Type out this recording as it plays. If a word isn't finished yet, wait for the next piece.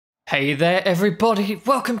Hey there everybody,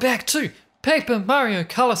 welcome back to Paper Mario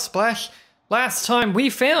Color Splash. Last time we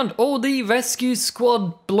found all the rescue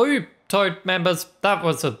squad blue toad members. That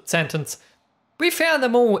was a sentence. We found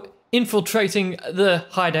them all infiltrating the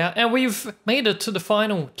hideout and we've made it to the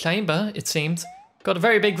final chamber, it seems. Got a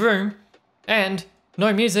very big room and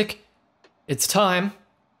no music. It's time.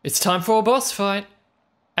 It's time for a boss fight.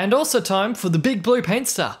 And also time for the big blue paint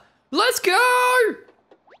star. Let's go!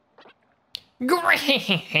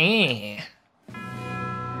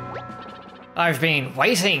 I've been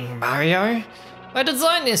waiting, Mario. I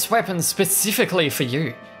designed this weapon specifically for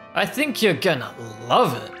you. I think you're gonna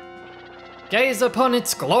love it. Gaze upon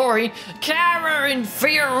its glory, cower in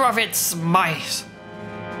fear of its might.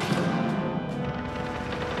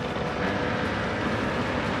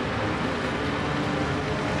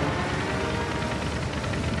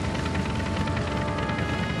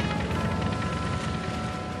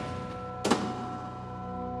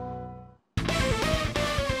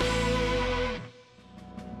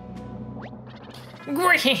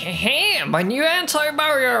 My new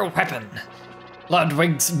anti-Mario weapon.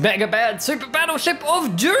 Ludwig's Mega Bad Super Battleship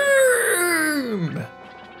of Doom!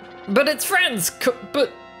 But its friends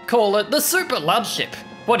call it the Super Ludship.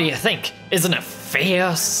 What do you think? Isn't it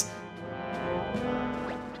fierce?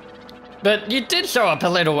 But you did show up a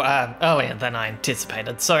little earlier than I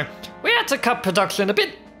anticipated, so we had to cut production a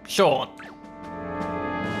bit short.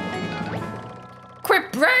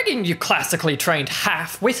 Quit bragging, you classically trained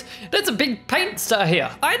half-wit. There's a big paint star here.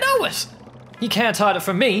 I know it. You can't hide it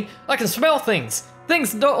from me. I can smell things.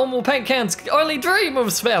 Things normal paint cans only dream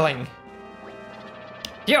of smelling.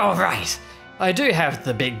 You're right. I do have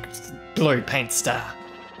the big blue paint star.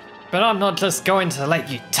 But I'm not just going to let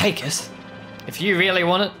you take it. If you really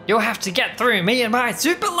want it, you'll have to get through me and my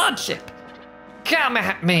Super Ludship. Come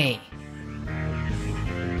at me.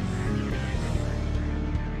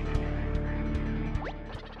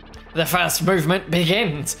 The first movement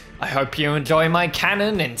begins. I hope you enjoy my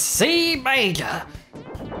cannon in C major.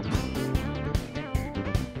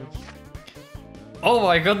 Oh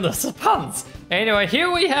my goodness, the puns. Anyway, here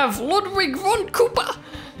we have Ludwig von Koopa,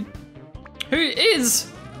 who is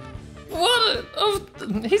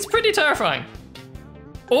he's pretty terrifying.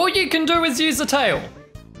 All you can do is use the tail.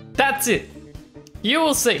 That's it. You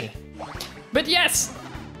will see. But yes,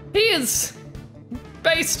 he is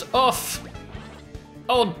based off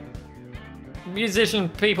old musician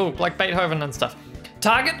people like Beethoven and stuff.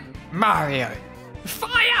 Target, Mario.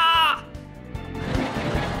 Fire!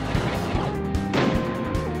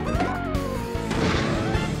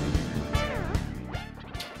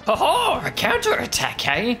 Ho-ho, a counter-attack,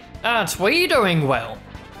 eh? Aren't we doing well?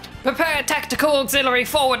 Prepare tactical auxiliary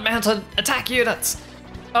forward-mounted attack units.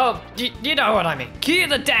 Oh, you know what I mean. Cue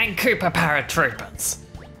the dang Cooper paratroopers.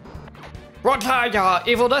 Roger your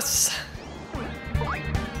evilness.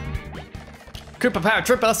 Cooper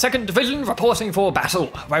Paratrooper, 2nd Division, reporting for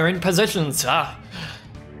battle. We're in position, sir.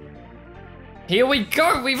 Here we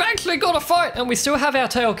go, we've actually got a fight, and we still have our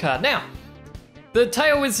tail card. Now, the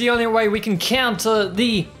tail is the only way we can counter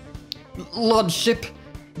the Ludship,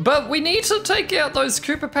 but we need to take out those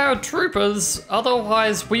Cooper Paratroopers,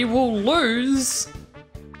 otherwise we will lose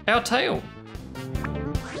our tail.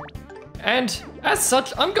 And as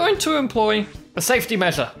such, I'm going to employ a safety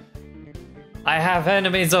measure. I have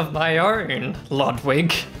enemies of my own,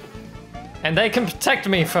 Ludwig. And they can protect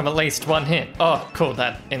me from at least one hit. Oh, cool,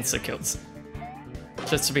 that insta-kills.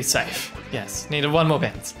 Just to be safe. Yes, needed one more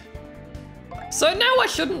bounce. So now I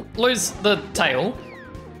shouldn't lose the tail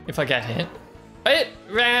if I get hit. It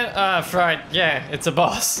ran, right, yeah, it's a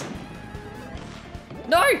boss.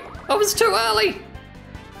 No, I was too early.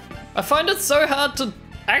 I find it so hard to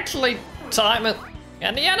actually time it.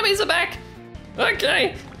 And the enemies are back.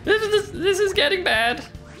 Okay. This is getting bad.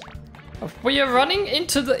 We are running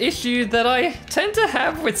into the issue that I tend to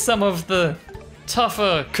have with some of the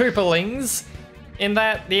tougher Koopalings, in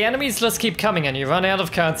that the enemies just keep coming and you run out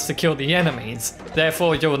of cards to kill the enemies.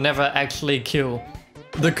 Therefore, you'll never actually kill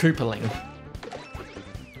the Koopaling.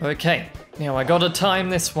 Okay, now I gotta time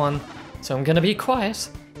this one, so I'm gonna be quiet.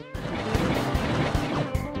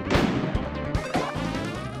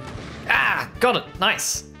 Ah, got it,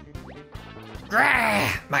 nice. Grah!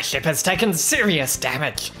 My ship has taken serious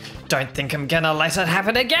damage. Don't think I'm gonna let it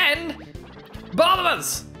happen again.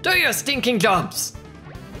 Bombers, do your stinking jobs.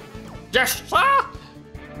 Yes, sir.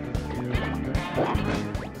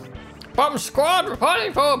 Bomb squad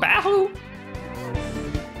reporting for battle.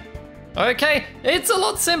 Okay, it's a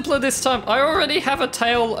lot simpler this time. I already have a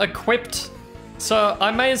tail equipped, so I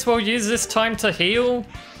may as well use this time to heal,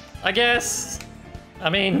 I guess. I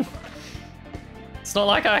mean, it's not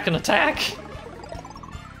like I can attack.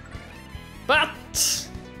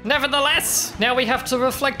 Nevertheless, now we have to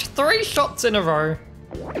reflect 3 shots in a row.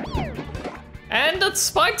 And the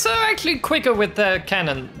spikes are actually quicker with the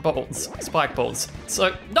cannon balls, spike balls.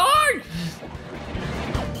 So, no!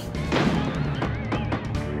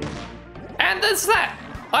 And there's that.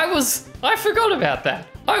 I forgot about that.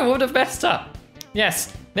 I would have messed up.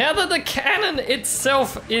 Yes, now that the cannon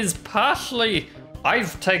itself is partially, I'm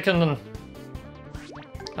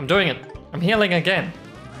doing it. I'm healing again.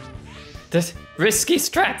 This risky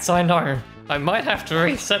strats, I know. I might have to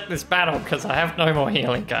reset this battle because I have no more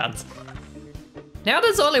healing cards. Now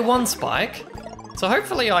there's only 1 spike, so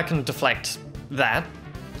hopefully I can deflect that.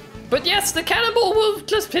 But yes, the cannonball will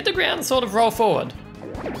just hit the ground and sort of roll forward.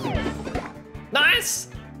 Nice!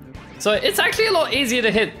 So it's actually a lot easier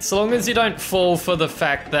to hit so long as you don't fall for the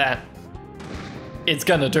fact that it's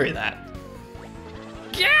gonna do that.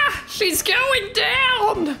 Yeah, she's going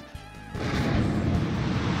down!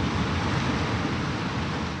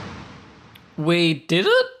 We did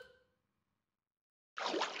it?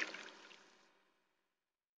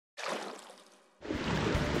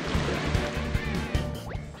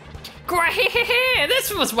 Great!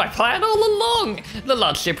 This was my plan all along! The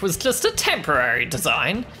large ship was just a temporary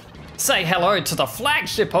design. Say hello to the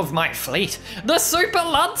flagship of my fleet, the Super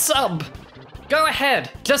Lud Sub! Go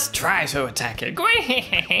ahead, just try to attack it.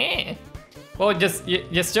 Great! Well,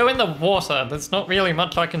 you're still in the water. There's not really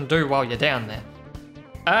much I can do while you're down there.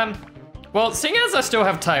 Well, seeing as I still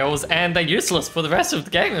have tails and they're useless for the rest of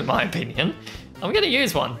the game in my opinion, I'm gonna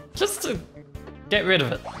use one, just to get rid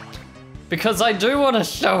of it. Because I do want to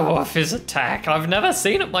show off his attack. I've never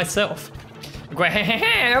seen it myself.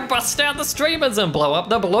 Bust out the streamers and blow up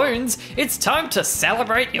the balloons. It's time to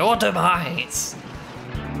celebrate your demise.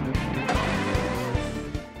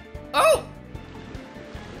 Oh!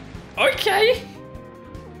 Okay.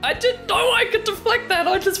 I didn't know I could deflect that.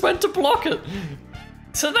 I just went to block it.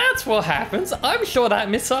 So that's what happens. I'm sure that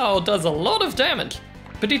missile does a lot of damage.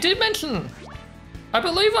 But he did mention, I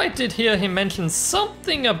believe I did hear him mention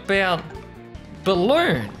something about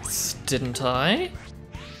balloons, didn't I?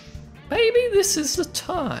 Maybe this is the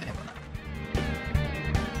time.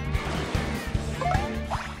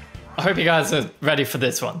 I hope you guys are ready for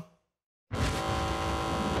this one.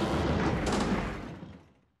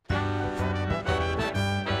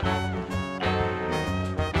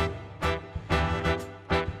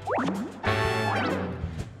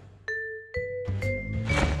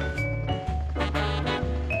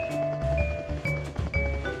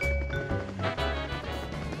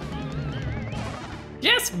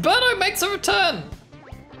 Yes, Birdo makes a return!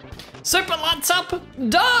 Super Lance Up,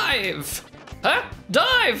 dive! Huh?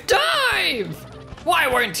 Dive, dive! Why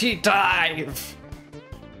won't he dive?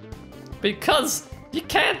 Because you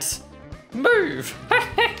can't move.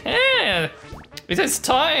 It is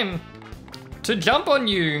time to jump on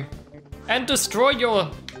you and destroy your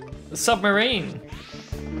submarine.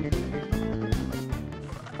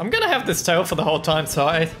 I'm gonna have this tail for the whole time, so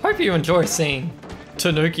I hope you enjoy seeing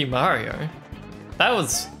Tanuki Mario. That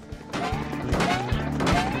was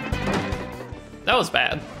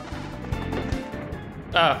bad.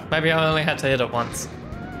 Oh, maybe I only had to hit it once.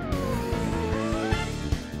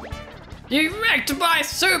 You wrecked my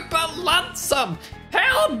Super Lunsum!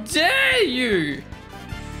 How dare you!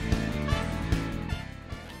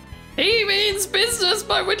 He means business,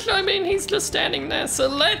 by which I mean he's just standing there, so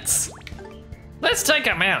let's take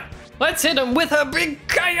him out. Let's hit him with a big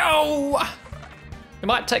KO! It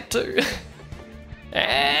might take 2.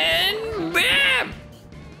 And bam!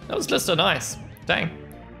 That was just a nice, dang.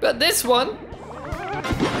 But this one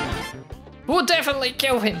will definitely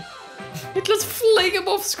kill him. It just fling him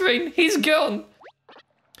off screen. He's gone.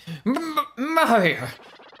 Mario,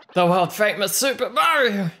 the world famous Super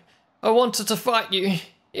Mario. I wanted to fight you,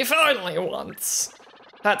 if only once.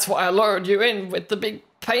 That's why I lured you in with the big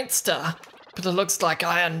paint star. But it looks like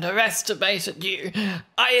I underestimated you.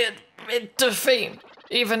 I admit defeat.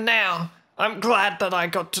 Even now, I'm glad that I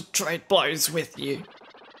got to trade blows with you.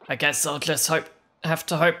 I guess I'll just have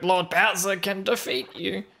to hope Lord Bowser can defeat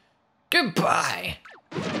you. Goodbye.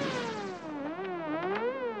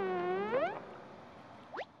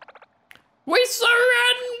 We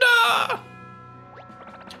surrender!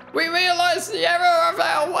 We realize the error of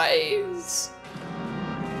our ways.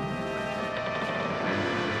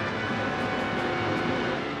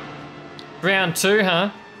 Round 2, huh?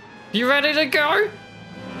 You ready to go?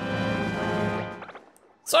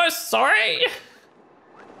 So sorry.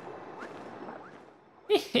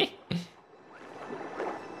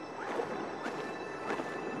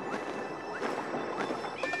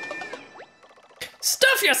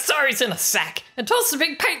 Stuff your sorries in a sack and toss the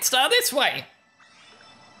big paint star this way.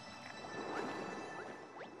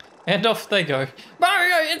 And off they go.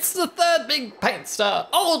 Mario, it's the third big paint star,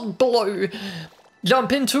 Old Blue.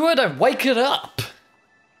 Jump into it and wake it up.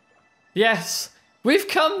 Yes, we've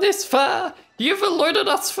come this far. You've eluded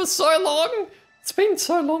us for so long. It's been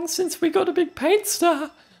so long since we got a big paint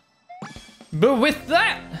star. But with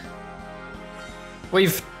that,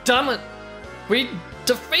 we've done it. We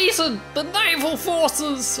defeated the naval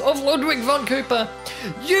forces of Ludwig von Cooper.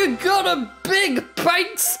 You got a big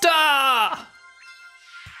paint star!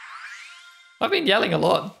 I've been yelling a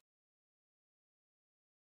lot.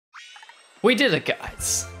 We did it,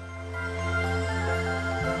 guys.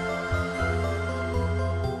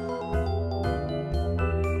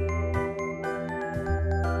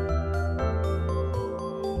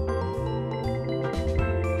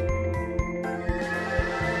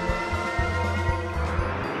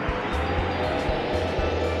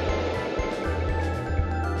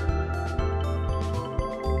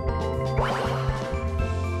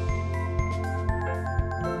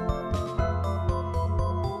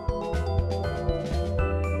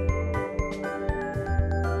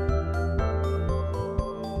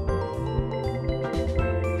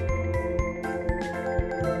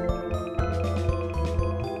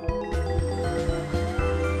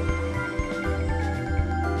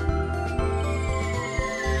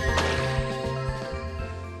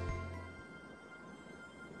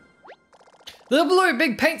 The blue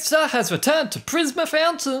big paint star has returned to Prisma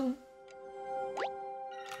Fountain.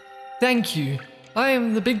 Thank you. I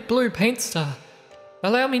am the big blue paint star.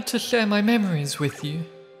 Allow me to share my memories with you.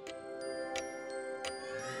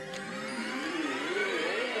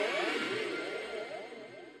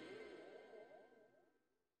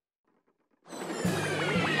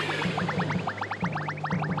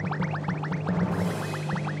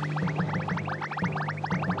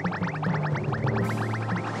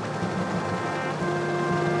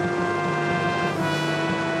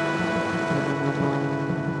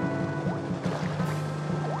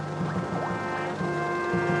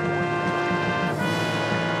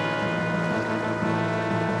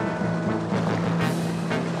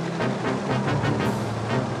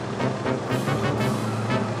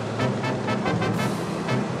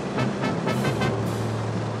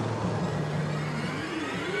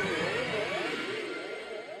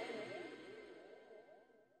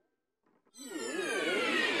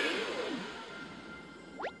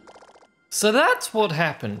 So that's what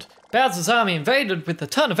happened. Bowser's army invaded with a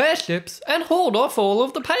ton of airships and hauled off all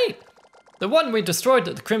of the paint. The one we destroyed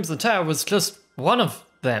at the Crimson Tower was just one of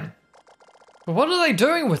them. But what are they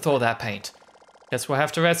doing with all that paint? Guess we'll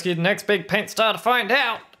have to rescue the next big paint star to find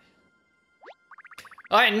out.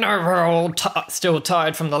 I know we're all still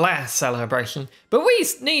tired from the last celebration, but we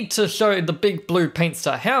need to show the big blue paint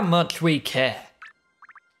star how much we care.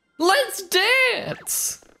 Let's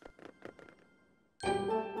dance!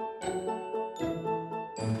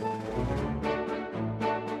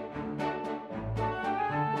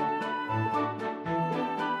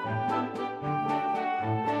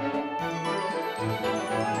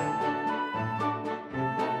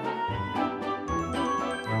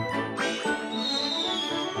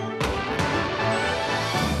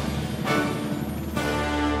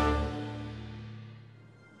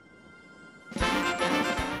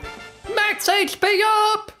 HP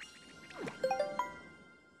up!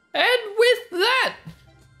 And with that,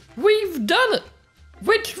 we've done it.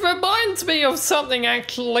 Which reminds me of something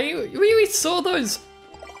actually. We saw those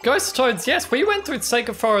ghost toads. Yes, we went through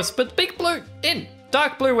Sacred Forest, but Big Blue in,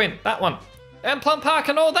 Dark Blue in, that one. And Plum Park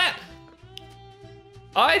and all that.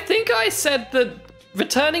 I think I said that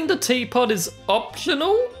returning the teapot is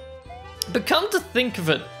optional, but come to think of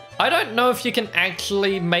it, I don't know if you can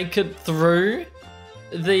actually make it through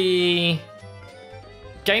the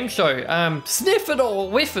game show, sniff it or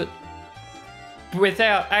whiff it,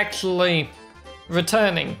 without actually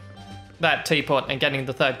returning that teapot and getting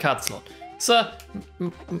the third card slot. So,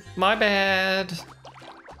 my bad.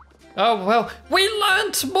 Oh well, we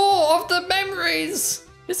learnt more of the memories!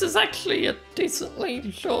 This is actually a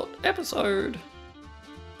decently short episode.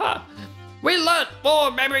 Huh. We learnt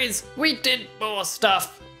more memories, we did more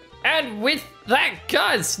stuff. And with that,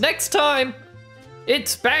 guys, next time,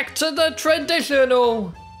 it's back to the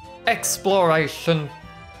traditional exploration.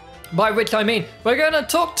 By which I mean, we're gonna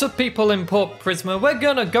talk to people in Port Prisma, we're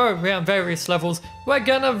gonna go around various levels, we're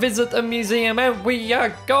gonna visit a museum, and we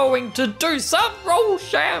are going to do some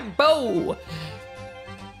Rochambeau.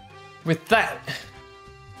 With that,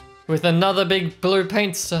 with another big blue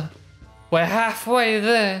paint star, we're halfway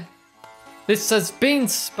there. This has been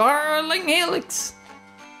Spiraling Helix.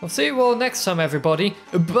 I'll see you all next time, everybody.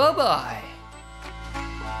 Bye-bye.